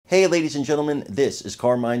Hey, ladies and gentlemen, this is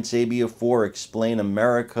Carmine Sabia for Explain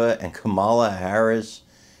America, and Kamala Harris,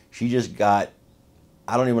 she just got,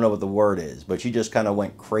 I don't even know what the word is, but she just kind of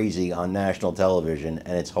went crazy on national television,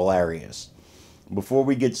 and it's hilarious. Before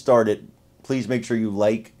we get started, please make sure you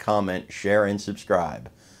like, comment, share, and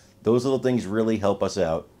subscribe. Those little things really help us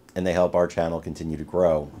out, and they help our channel continue to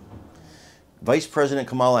grow. Vice President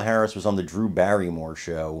Kamala Harris was on the Drew Barrymore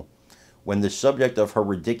show when the subject of her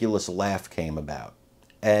ridiculous laugh came about.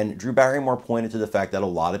 And Drew Barrymore pointed to the fact that a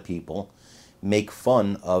lot of people make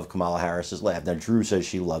fun of Kamala Harris's laugh. Now, Drew says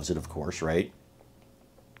she loves it, of course, right?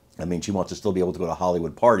 I mean, she wants to still be able to go to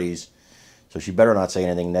Hollywood parties, so she better not say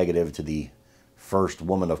anything negative to the first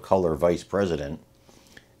woman of color vice president.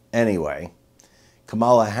 Anyway,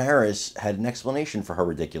 Kamala Harris had an explanation for her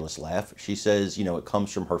ridiculous laugh. She says, you know, it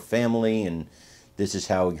comes from her family, and this is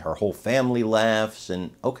how her whole family laughs,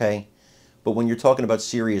 and okay. But when you're talking about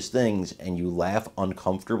serious things and you laugh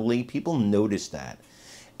uncomfortably, people notice that.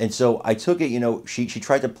 And so I took it, you know, she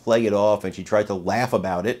tried to play it off and she tried to laugh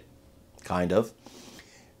about it, kind of.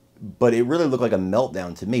 But it really looked like a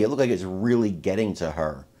meltdown to me. It looked like it's really getting to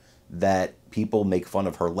her that people make fun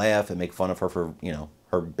of her laugh and make fun of her for, you know,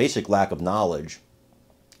 her basic lack of knowledge.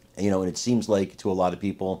 You know, and it seems like to a lot of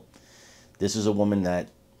people, this is a woman that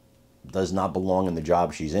does not belong in the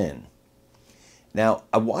job she's in. Now,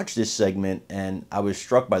 I watched this segment and I was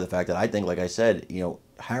struck by the fact that I think, like I said, you know,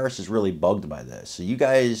 Harris is really bugged by this. So you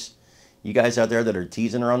guys out there that are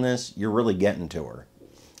teasing her on this, you're really getting to her.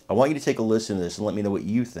 I want you to take a listen to this and let me know what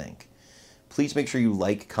you think. Please make sure you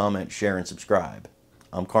like, comment, share, and subscribe.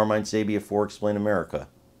 I'm Carmine Sabia for Explain America.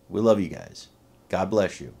 We love you guys. God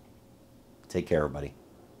bless you. Take care, everybody.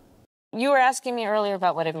 You were asking me earlier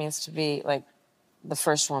about what it means to be, like, the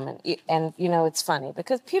first woman. And, you know, it's funny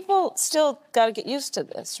because people still got to get used to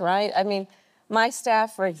this, right? I mean, my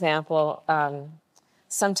staff, for example,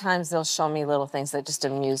 sometimes they'll show me little things that just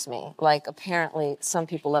amuse me. Like, apparently, some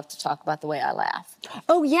people love to talk about the way I laugh.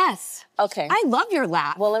 Oh, yes. Okay. I love your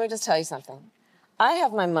laugh. Well, let me just tell you something. I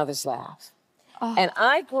have my mother's laugh. Oh. And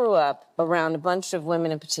I grew up around a bunch of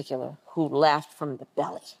women in particular who laughed from the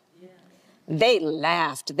belly. They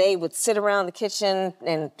laughed. They would sit around the kitchen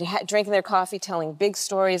and drinking their coffee, telling big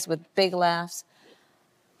stories with big laughs.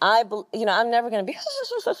 You know, I'm never going to be,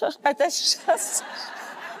 that's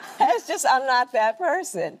just, I'm not that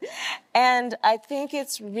person. And I think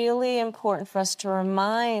it's really important for us to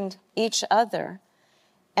remind each other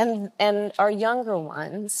and our younger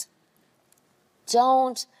ones,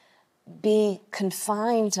 don't be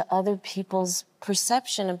confined to other people's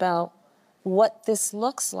perception about what this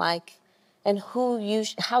looks like and how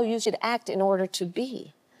you should act in order to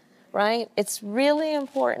be, right? It's really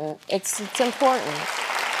important. It's important.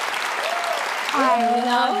 I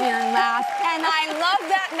love your laugh, and I love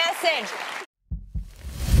that message.